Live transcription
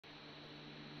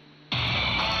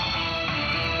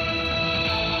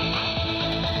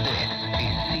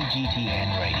UTN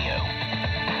Radio.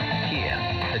 Hear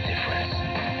the difference.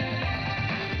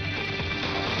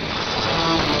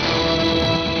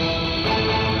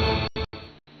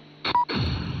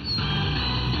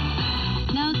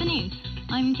 Now the news.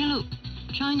 I'm Kelu.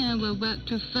 China will work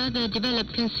to further develop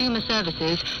consumer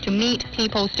services to meet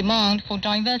people's demand for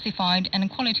diversified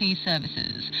and quality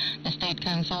services. The State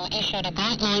Council issued a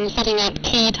guideline setting out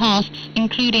key tasks,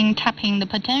 including tapping the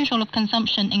potential of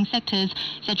consumption in sectors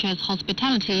such as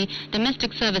hospitality,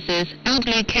 domestic services,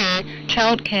 elderly care,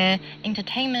 childcare,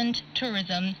 entertainment,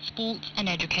 tourism, sports and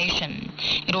education.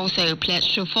 It also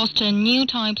pledged to foster new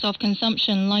types of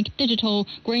consumption like digital,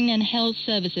 green and health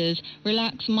services,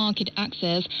 relax market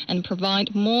access and provide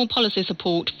more policy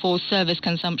support for service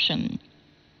consumption.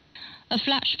 A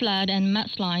flash flood and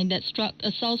mudslide that struck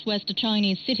a southwest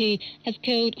Chinese city has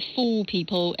killed 4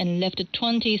 people and left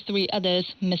 23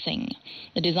 others missing.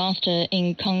 The disaster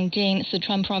in Kangding,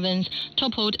 Sichuan province,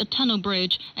 toppled a tunnel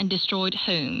bridge and destroyed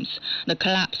homes. The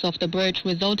collapse of the bridge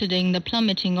resulted in the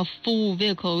plummeting of 4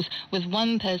 vehicles, with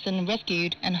 1 person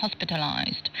rescued and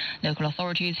hospitalized. Local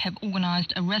authorities have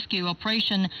organized a rescue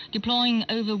operation, deploying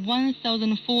over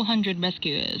 1,400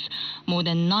 rescuers. More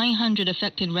than 900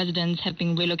 affected residents have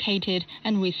been relocated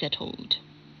and resettled.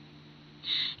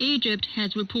 Egypt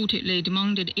has reportedly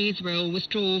demanded Israel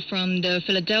withdraw from the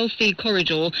Philadelphia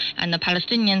corridor and the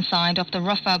Palestinian side of the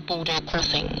Rafah border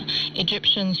crossing.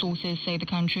 Egyptian sources say the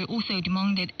country also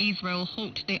demanded Israel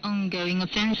halt the ongoing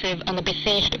offensive on the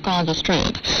besieged Gaza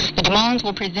Strip. The demands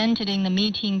were presented in the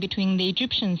meeting between the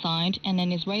Egyptian side and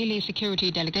an Israeli security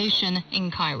delegation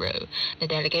in Cairo. The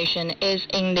delegation is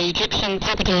in the Egyptian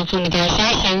capital for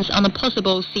negotiations on a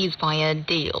possible ceasefire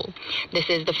deal. This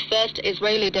is the first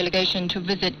Israeli delegation to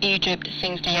visit Egypt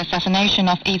since the assassination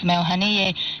of Ismail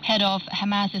Haniyeh, head of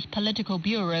Hamas's political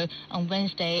bureau, on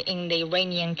Wednesday in the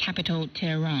Iranian capital,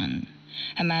 Tehran.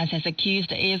 Hamas has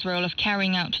accused Israel of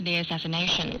carrying out the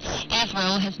assassination.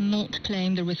 Israel has not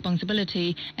claimed the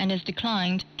responsibility and has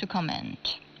declined to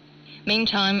comment.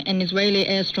 Meantime, an Israeli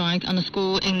airstrike on a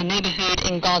school in the neighborhood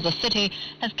in Gaza City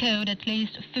has killed at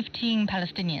least 15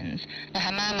 Palestinians. The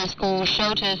Hamama school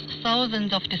shelters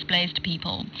thousands of displaced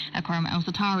people. Akram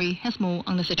al-Satari has more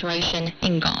on the situation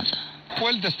in Gaza.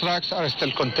 Well, the strikes are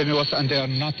still continuous, and they are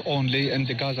not only in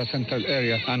the Gaza Central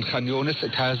area and Khan Younis.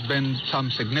 It has been some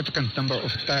significant number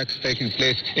of attacks taking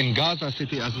place in Gaza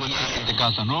City as well as in the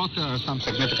Gaza North. There are some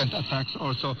significant attacks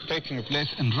also taking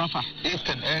place in Rafah,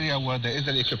 eastern area, where the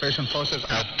Israeli occupation forces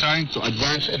are trying to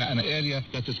advance in an area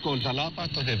that is called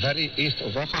Zalafa, to the very east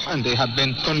of Rafah, and they have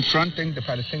been confronting the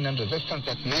Palestinian resistance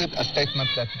that made a statement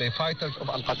that the fighters of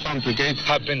Al-Qassam Brigade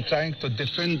have been trying to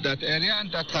defend that area, and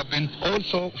that have been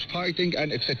also fighting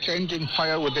and exchanging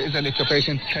fire with the Israeli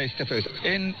occupation face to face.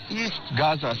 In East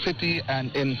Gaza City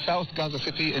and in South Gaza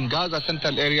City, in Gaza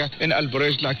Central area, in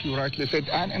Al-Burej, like you rightly said,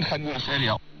 and in Khan Younis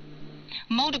area.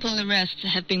 Multiple arrests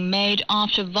have been made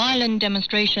after violent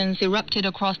demonstrations erupted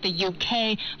across the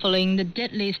UK following the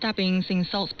deadly stabbings in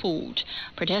Southport.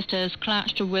 Protesters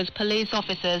clashed with police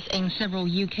officers in several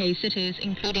UK cities,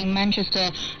 including Manchester,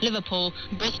 Liverpool,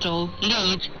 Bristol,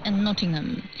 Leeds and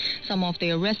Nottingham. Some of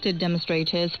the arrested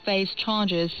demonstrators face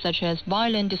charges such as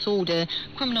violent disorder,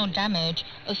 criminal damage,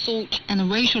 assault and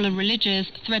racial or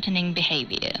religious threatening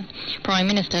behaviour. Prime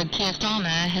Minister Keir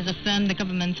Starmer has affirmed the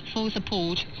government's full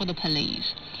support for the police.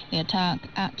 The attack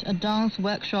at a dance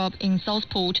workshop in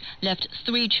Southport left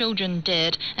 3 children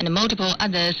dead and multiple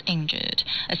others injured.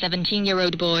 A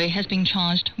 17-year-old boy has been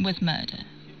charged with murder.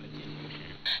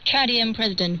 Chadian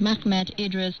President Mahamat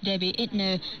Idris Deby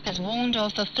Itno has warned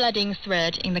of a flooding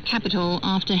threat in the capital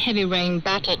after heavy rain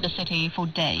battered the city for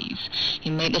days. He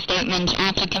made the statement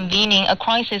after convening a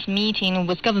crisis meeting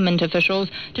with government officials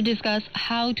to discuss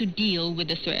how to deal with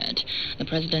the threat. The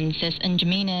president says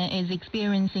N'Djamena is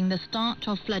experiencing the start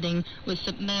of flooding with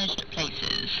submerged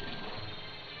places.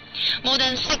 More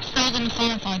than 6,000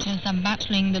 firefighters are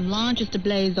battling the largest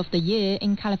blaze of the year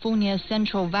in California's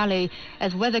Central Valley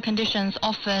as weather conditions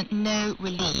offer no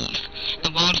relief.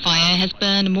 The wildfire has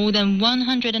burned more than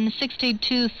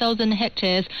 162,000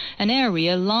 hectares, an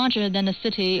area larger than the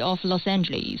city of Los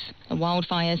Angeles. The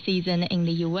wildfire season in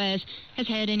the U.S. has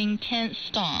had an intense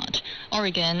start.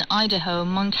 Oregon, Idaho,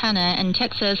 Montana and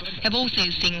Texas have also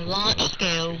seen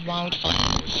large-scale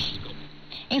wildfires.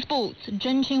 In sports,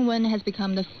 Zheng Qinwen has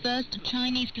become the first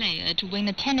Chinese player to win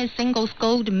a tennis singles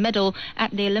gold medal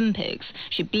at the Olympics.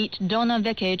 She beat Donna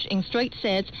Vekic in straight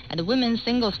sets at the women's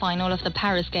singles final of the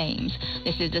Paris Games.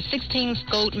 This is the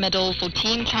 16th gold medal for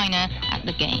Team China at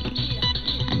the Games.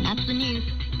 And that's the news.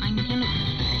 I'm Kim.